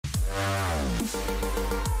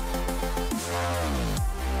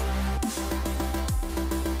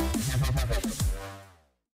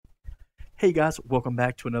Hey guys, welcome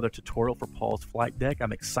back to another tutorial for Paul's flight deck.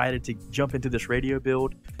 I'm excited to jump into this radio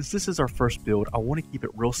build. Since this is our first build, I want to keep it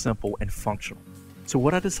real simple and functional. So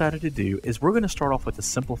what I decided to do is we're going to start off with a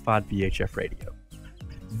simplified VHF radio.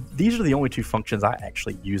 These are the only two functions I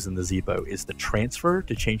actually use in the Zibo, is the transfer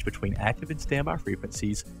to change between active and standby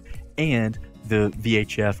frequencies and the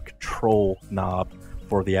VHF control knob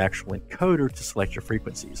for the actual encoder to select your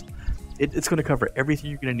frequencies. It's going to cover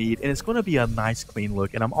everything you're going to need, and it's going to be a nice clean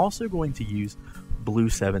look. And I'm also going to use blue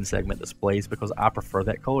 7-segment displays because I prefer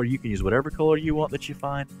that color. You can use whatever color you want that you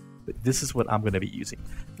find, but this is what I'm going to be using.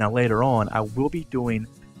 Now later on, I will be doing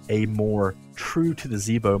a more true to the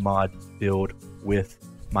Zibo mod build with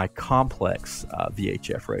my complex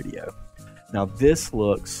VHF radio. Now this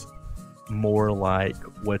looks more like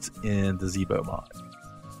what's in the Zibo mod.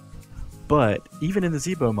 But even in the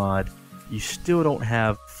Zibo mod, you still don't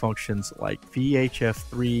have functions like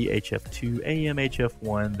VHF3, HF2, AM,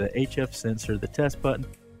 HF1, the HF sensor, the test button.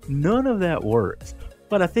 None of that works.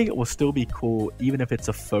 But I think it will still be cool, even if it's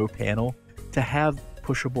a faux panel, to have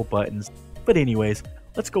pushable buttons. But anyways,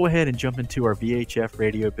 let's go ahead and jump into our VHF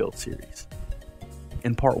radio build series.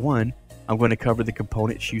 In part 1, I'm going to cover the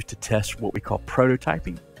components used to test what we call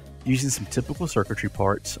prototyping, using some typical circuitry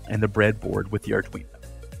parts and the breadboard with the Arduino.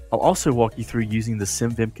 I'll also walk you through using the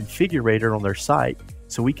SimVim Configurator on their site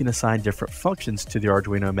so we can assign different functions to the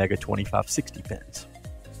Arduino Mega 2560 pins.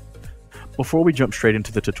 Before we jump straight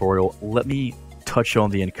into the tutorial, let me touch on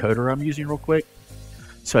the encoder I'm using real quick.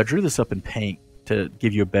 So I drew this up in Paint to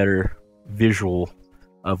give you a better visual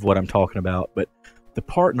of what I'm talking about, but the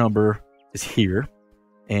part number is here,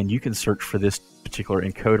 and you can search for this particular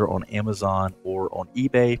encoder on Amazon or on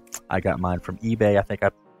eBay. I got mine from eBay. I think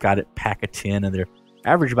I got it pack of 10, and they're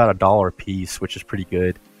average about $1 a piece, which is pretty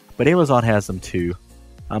good, but Amazon has them too.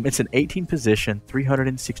 It's an 18 position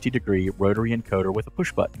 360 degree rotary encoder with a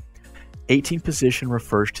push button. 18 position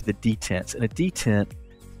refers to the detent, and a detent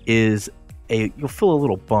is you'll feel a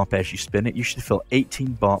little bump as you spin it. You should feel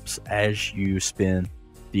 18 bumps as you spin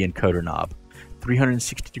the encoder knob.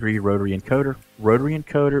 360 degree rotary encoder.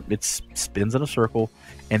 It spins in a circle,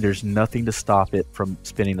 and there's nothing to stop it from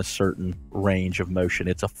spinning a certain range of motion.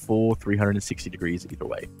 It's a full 360 degrees either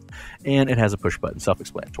way. And it has a push button,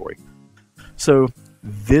 self-explanatory. So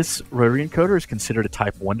this rotary encoder is considered a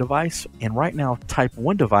type 1 device, and right now type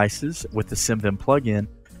 1 devices with the SimVim plugin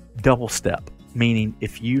double step, meaning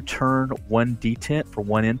if you turn one detent for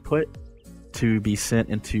one input to be sent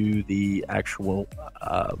into the actual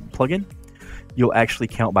plugin, you'll actually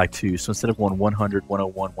count by 2. So instead of going 100,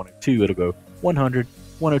 101, 102, it'll go 100,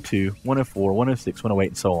 102, 104, 106, 108,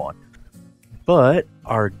 and so on. But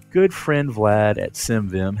our good friend Vlad at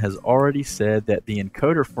SimVim has already said that the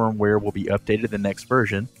encoder firmware will be updated in the next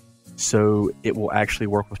version, so it will actually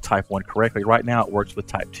work with type 1 correctly. Right now it works with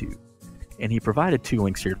type 2. And he provided 2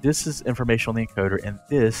 links here. This is information on the encoder, and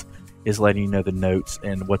this is letting you know the notes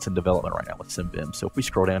and what's in development right now with SimVim. So if we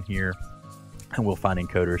scroll down here, and we'll find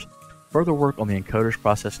encoders. Further work on the encoders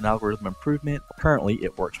process and algorithm improvement. Currently,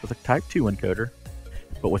 it works with a type 2 encoder,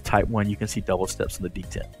 but with type 1, you can see double steps in the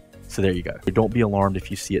detent. So there you go. Don't be alarmed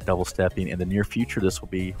if you see it double stepping. In the near future, this will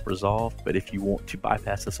be resolved, but if you want to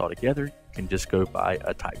bypass this altogether, you can just go by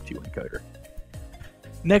a type 2 encoder.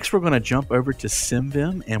 Next, we're going to jump over to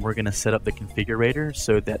SimVim, and we're going to set up the configurator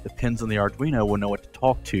so that the pins on the Arduino will know what to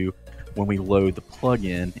talk to when we load the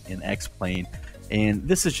plugin in X-Plane. And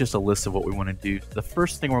this is just a list of what we want to do. The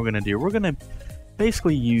first thing we're going to do, we're going to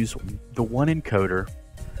basically use the one encoder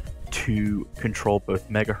to control both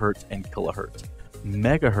megahertz and kilohertz.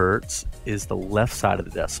 Megahertz is the left side of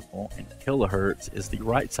the decimal, and kilohertz is the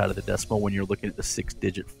right side of the decimal when you're looking at the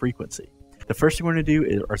 6-digit frequency. The first thing we're going to do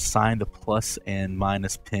is assign the plus and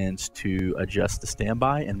minus pins to adjust the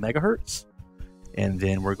standby in megahertz. And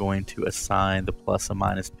then we're going to assign the plus and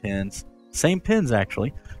minus pins, same pins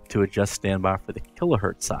actually, to adjust standby for the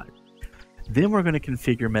kilohertz side. Then we're going to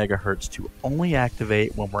configure megahertz to only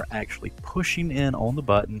activate when we're actually pushing in on the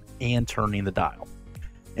button and turning the dial.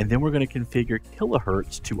 And then we're going to configure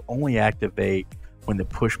kilohertz to only activate when the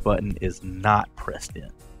push button is not pressed in.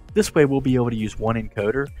 This way we'll be able to use one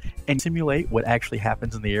encoder and simulate what actually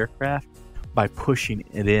happens in the aircraft by pushing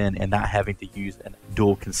it in and not having to use a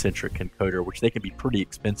dual concentric encoder, which they can be pretty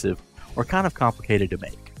expensive or kind of complicated to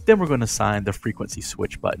make. Then we're going to assign the frequency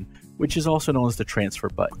switch button, which is also known as the transfer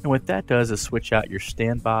button. And what that does is switch out your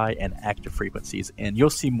standby and active frequencies, and you'll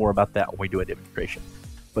see more about that when we do a demonstration.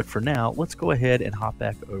 But for now, let's go ahead and hop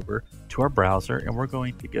back over to our browser, and we're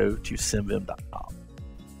going to go to simvim.com.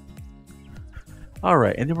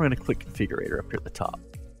 Alright, and then we're going to click Configurator up here at the top.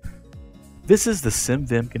 This is the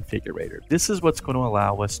SimVim Configurator. This is what's going to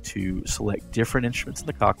allow us to select different instruments in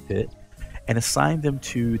the cockpit and assign them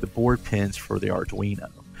to the board pins for the Arduino.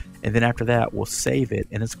 And then after that, we'll save it,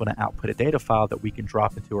 and it's going to output a data file that we can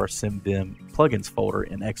drop into our SimVim plugins folder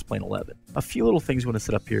in Xplane 11. A few little things we want to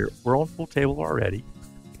set up here. We're on full table already.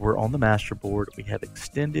 We're on the master board. We have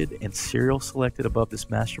extended and serial selected above this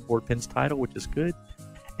master board pins title, which is good.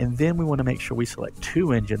 And then we want to make sure we select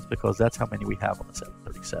 2 engines because that's how many we have on the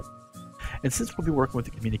 737. And since we'll be working with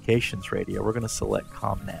the communications radio, we're going to select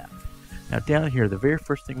ComNav. Now down here, the very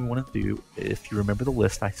first thing we want to do, if you remember the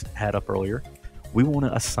list I had up earlier, we want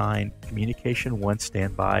to assign communication 1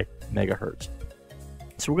 standby megahertz.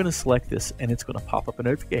 So we're going to select this, and it's going to pop up a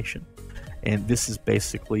notification. And this is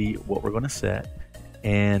basically what we're going to set.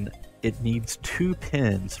 And it needs 2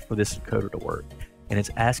 pins for this encoder to work. And it's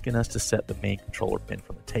asking us to set the main controller pin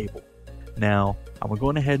from the table. Now, I'm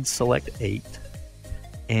going ahead and select 8.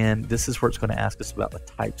 And this is where it's going to ask us about the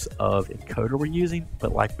types of encoder we're using.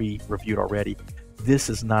 But like we reviewed already, this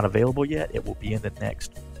is not available yet. It will be in the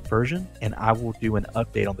next version, and I will do an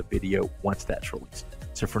update on the video once that's released.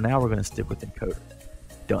 So for now, we're going to stick with encoder.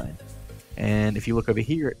 Done. And if you look over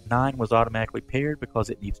here, 9 was automatically paired because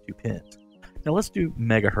it needs 2 pins. Now let's do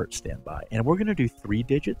megahertz standby, and we're going to do 3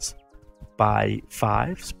 digits by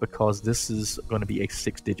 5s because this is going to be a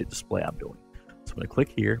 6-digit display I'm doing. So I'm going to click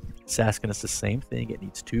here. It's asking us the same thing. It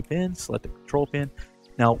needs 2 pins. Select the control pin.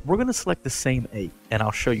 Now we're going to select the same 8, and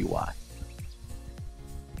I'll show you why.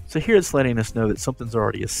 So here it's letting us know that something's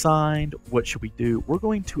already assigned. What should we do? We're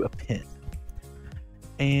going to append.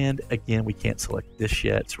 And again, we can't select this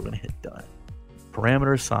yet, so we're going to hit done.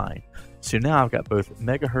 Parameter assigned. So now I've got both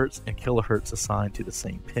megahertz and kilohertz assigned to the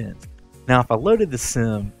same pins. Now if I loaded the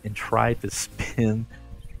sim and tried to spin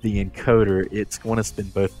the encoder, it's going to spin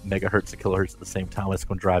both megahertz and kilohertz at the same time. It's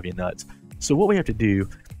going to drive you nuts. So what we have to do,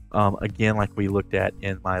 again, like we looked at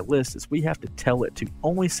in my list, is we have to tell it to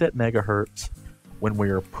only set megahertz when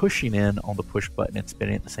we are pushing in on the push button and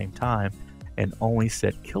spinning at the same time, and only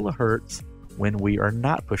set kilohertz when we are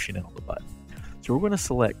not pushing in on the button. So we're going to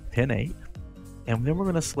select pin 8, and then we're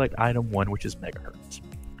going to select item 1, which is megahertz.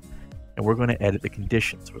 And we're going to edit the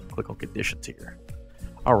conditions. We're going to click on conditions here.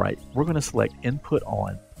 All right, we're going to select input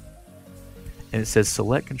on, and it says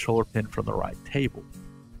select controller pin from the right table.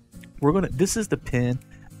 This is the pin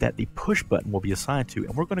that the push button will be assigned to,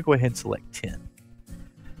 and we're going to go ahead and select 10.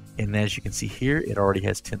 And as you can see here, it already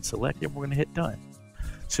has 10 selected. We're going to hit done.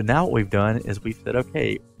 So now what we've done is we've said,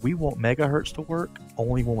 okay, we want megahertz to work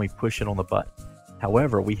only when we push it on the button.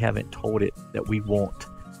 However, we haven't told it that we want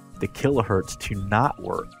the kilohertz to not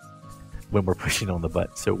work when we're pushing on the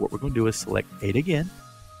button. So what we're going to do is select 8 again.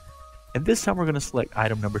 And this time we're going to select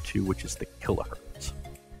item number 2, which is the kilohertz.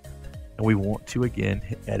 And we want to, again,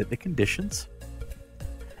 edit the conditions.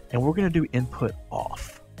 And we're going to do input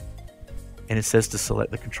off. And it says to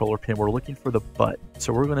select the controller pin. We're looking for the button.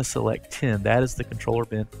 So we're going to select 10. That is the controller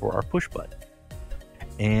pin for our push button.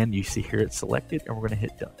 And you see here it's selected, and we're going to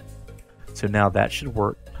hit done. So now that should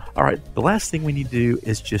work. All right, the last thing we need to do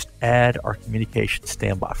is just add our communication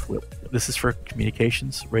standby flip. This is for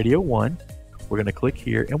communications radio 1. We're going to click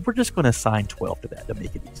here, and we're just going to assign 12 to that to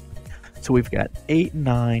make it easy. So we've got 8,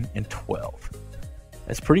 9, and 12.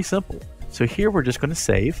 That's pretty simple. So here we're just going to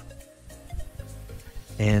save.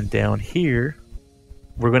 And down here,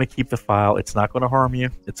 we're going to keep the file. It's not going to harm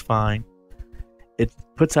you. It's fine. It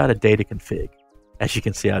puts out a data config. As you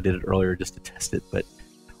can see, I did it earlier just to test it. But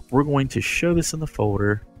we're going to show this in the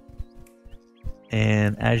folder.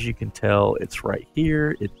 And as you can tell, it's right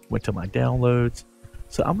here. It went to my downloads.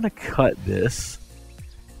 So I'm going to cut this.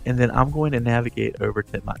 And then I'm going to navigate over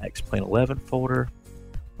to my Xplane 11 folder.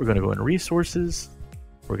 We're going to go into resources.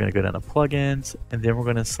 We're going to go down to plugins, and then we're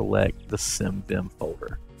going to select the SimVim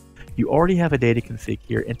folder. You already have a data config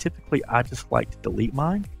here, and typically I just like to delete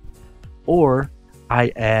mine, or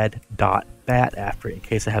I add .bat after it. In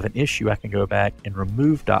case I have an issue, I can go back and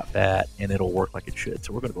remove .bat, and it'll work like it should.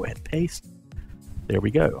 So we're going to go ahead and paste. There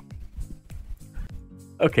we go.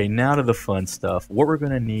 Okay, now to the fun stuff. What we're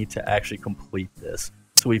going to need to actually complete this.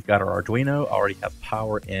 So we've got our Arduino. I already have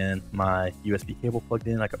power and my USB cable plugged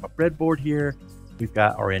in. I got my breadboard here. We've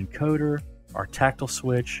got our encoder, our tactile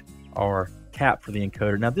switch, our cap for the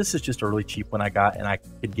encoder. Now this is just a really cheap one I got, and I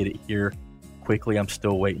could get it here quickly. I'm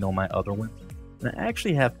still waiting on my other one. And I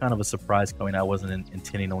actually have kind of a surprise coming I wasn't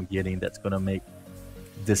intending on getting that's going to make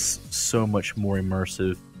this so much more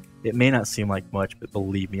immersive. It may not seem like much, but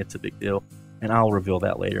believe me, it's a big deal. And I'll reveal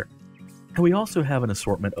that later. And we also have an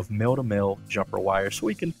assortment of male-to-male jumper wires so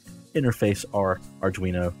we can interface our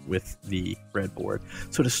Arduino with the breadboard.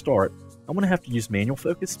 So to start, I'm going to have to use manual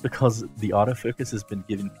focus because the autofocus has been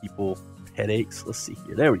giving people headaches. Let's see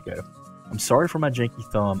here. There we go. I'm sorry for my janky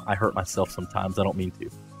thumb. I hurt myself sometimes. I don't mean to.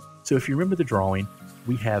 So if you remember the drawing,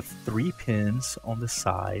 we have 3 pins on the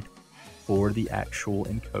side for the actual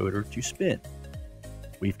encoder to spin.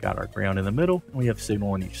 We've got our ground in the middle, and we have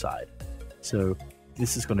signal on each side. So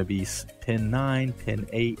this is going to be pin 9, pin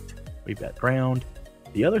 8, we've got ground.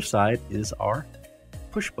 The other side is our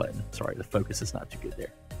push button. Sorry, the focus is not too good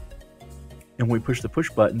there. And when we push the push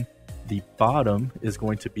button, the bottom is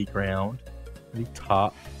going to be ground, the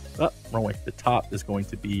top, wrong way, the top is going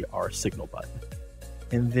to be our signal button.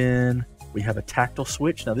 And then we have a tactile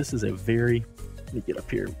switch. Now this is a very, let me get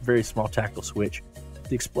up here, very small tactile switch.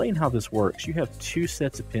 To explain how this works, you have 2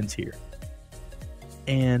 sets of pins here.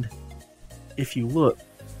 And if you look,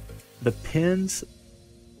 the pins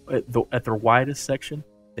at their widest section,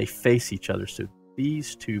 they face each other. So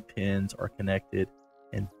these 2 pins are connected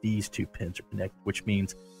and these 2 pins are connected, which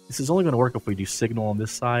means this is only going to work if we do signal on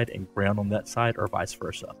this side and ground on that side, or vice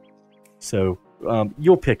versa. So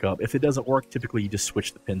you'll pick up. If it doesn't work, typically you just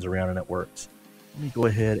switch the pins around and it works. Let me go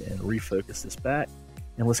ahead and refocus this back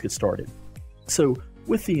and let's get started. So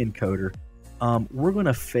with the encoder, we're going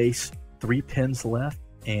to face 3 pins left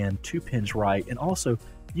and 2 pins right. And also,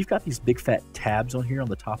 you've got these big fat tabs on here on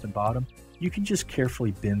the top and bottom. You can just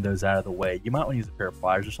carefully bend those out of the way. You might want to use a pair of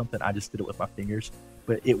pliers or something. I just did it with my fingers,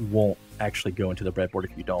 but it won't actually go into the breadboard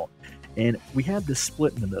if you don't. And we have this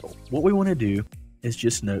split in the middle. What we want to do is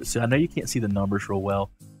just note, so I know you can't see the numbers real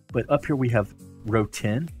well, but up here we have row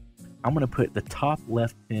 10. I'm going to put the top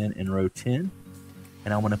left pin in row 10,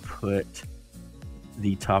 and I'm going to put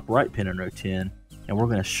the top right pin in row 10, and we're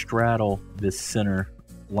going to straddle this center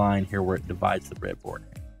line here where it divides the breadboard.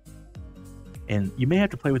 And you may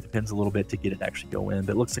have to play with the pins a little bit to get it to actually go in,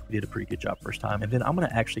 but it looks like we did a pretty good job first time. And then I'm going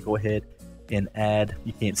to actually go ahead and add,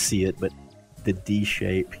 you can't see it, but the D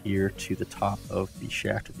shape here to the top of the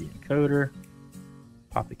shaft of the encoder.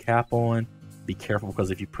 Pop the cap on. Be careful, because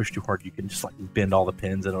if you push too hard, you can just like bend all the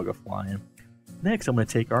pins and it'll go flying. Next, I'm going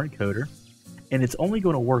to take our encoder, and it's only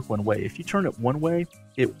going to work one way. If you turn it one way,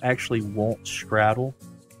 it actually won't straddle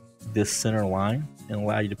this center line and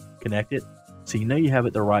allow you to connect it. So you know you have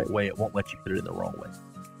it the right way. It won't let you put it in the wrong way.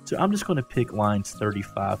 So I'm just going to pick lines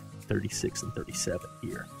 35, 36, and 37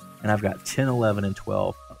 here. And I've got 10, 11, and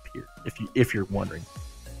 12 up here, if you're wondering.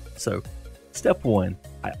 So step 1,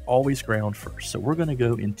 I always ground first. So we're going to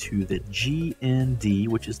go into the GND,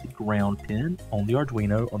 which is the ground pin on the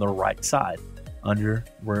Arduino on the right side, under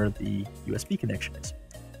where the USB connection is.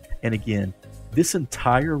 And again, this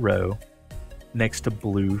entire row next to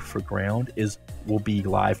blue for ground will be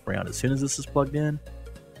live ground. As soon as this is plugged in,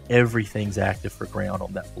 everything's active for ground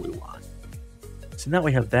on that blue line. So now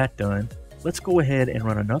we have that done. Let's go ahead and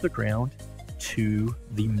run another ground to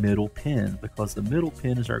the middle pin, because the middle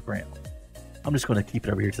pin is our ground. I'm just going to keep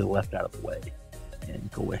it over here to the left out of the way and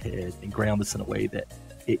go ahead and ground this in a way that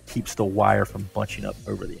it keeps the wire from bunching up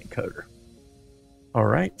over the encoder. All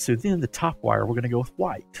right, so then the top wire, we're going to go with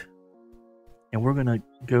white. And we're going to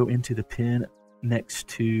go into the pin next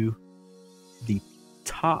to the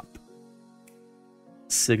top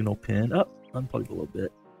signal pin. Unplugged a little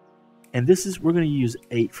bit. And this is, we're going to use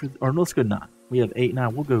 8 for, or no, let's go 9. We have 8,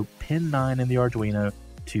 9. We'll go pin 9 in the Arduino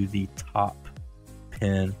to the top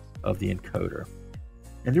pin of the encoder.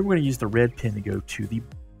 And then we're going to use the red pin to go to the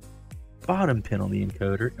bottom pin on the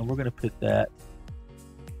encoder. And we're going to put that,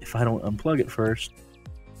 if I don't unplug it first,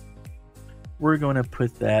 we're going to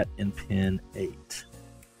put that in pin 8.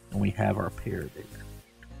 And we have our pair there.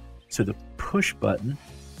 So the push button,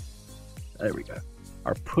 there we go.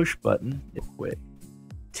 Our push button, it quit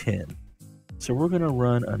 10. So we're going to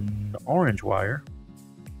run an orange wire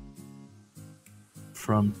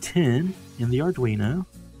from 10 in the Arduino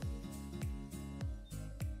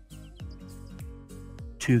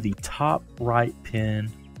to the top right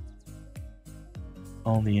pin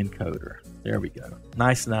on the encoder. There we go.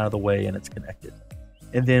 Nice and out of the way, and it's connected.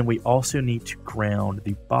 And then we also need to ground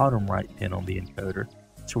the bottom right pin on the encoder.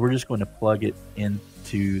 So we're just going to plug it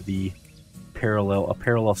into the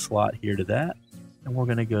parallel slot here to that. And we're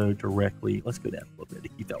going to go directly, let's go down a little bit to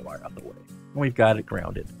keep that wire out of the way. And we've got it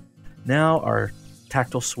grounded. Now our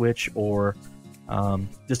tactile switch, or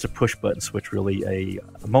just a push button switch, really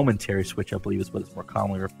a momentary switch, I believe is what it's more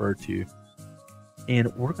commonly referred to.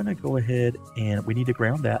 And we're going to go ahead and we need to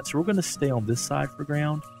ground that. So we're going to stay on this side for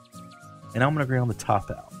ground. And I'm going to ground the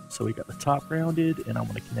top out. So we got the top grounded, and I'm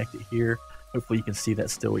going to connect it here. Hopefully you can see that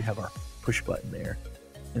still. We have our push button there.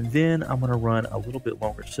 And then I'm going to run a little bit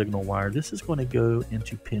longer signal wire. This is going to go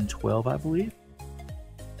into pin 12, I believe,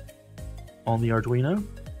 on the Arduino.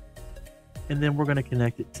 And then we're going to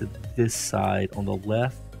connect it to this side on the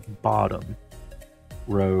left bottom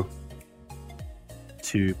row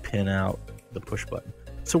to pin out the push button.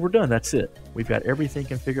 So we're done. That's it. We've got everything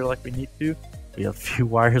configured like we need to. We have a few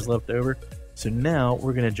wires left over. So now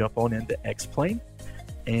we're going to jump on into X-Plane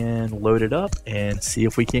and load it up and see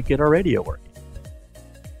if we can't get our radio working.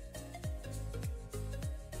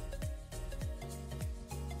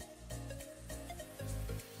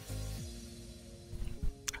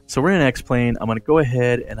 So we're in X-Plane. I'm going to go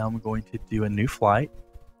ahead and I'm going to do a new flight.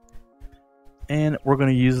 And we're going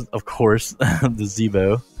to use, of course, the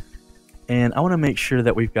Zevo. And I want to make sure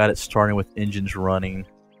that we've got it starting with engines running.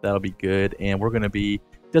 That'll be good. And we're going to be,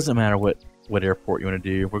 doesn't matter what airport you want to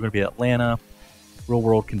do. We're going to be at Atlanta, real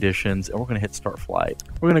world conditions, and we're going to hit start flight.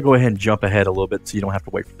 We're going to go ahead and jump ahead a little bit so you don't have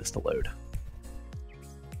to wait for this to load.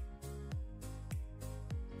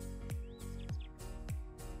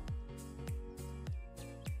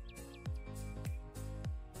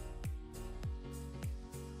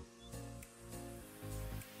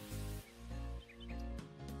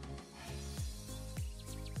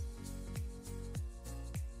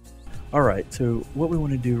 Alright, so what we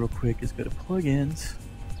want to do real quick is go to plugins,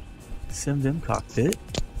 SimVim Cockpit,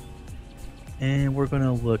 and we're going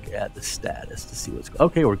to look at the status to see what's going on.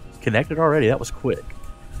 Okay, we're connected already. That was quick.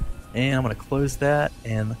 And I'm going to close that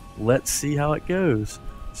and let's see how it goes.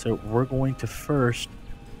 So we're going to first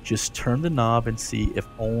just turn the knob and see if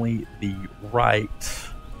only the right,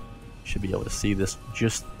 should be able to see this,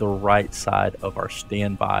 just the right side of our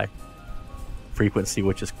standby frequency,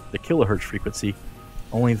 which is the kilohertz frequency.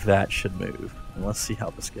 Only that should move. And let's see how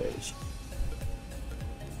this goes.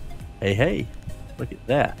 Hey, look at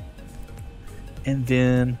that. And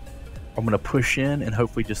then I'm going to push in and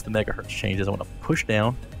hopefully just the megahertz changes. I'm going to push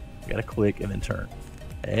down, got to click and then turn.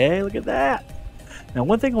 Hey, look at that. Now,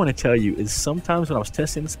 one thing I want to tell you is sometimes when I was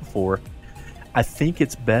testing this before, I think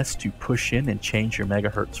it's best to push in and change your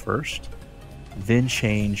megahertz first, then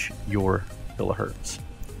change your kilohertz.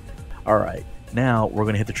 All right. Now we're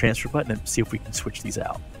going to hit the transfer button and see if we can switch these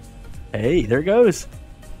out. Hey, there it goes.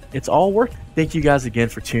 It's all working. Thank you guys again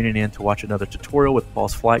for tuning in to watch another tutorial with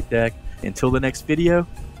Paul's flight deck. Until the next video,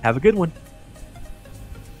 have a good one.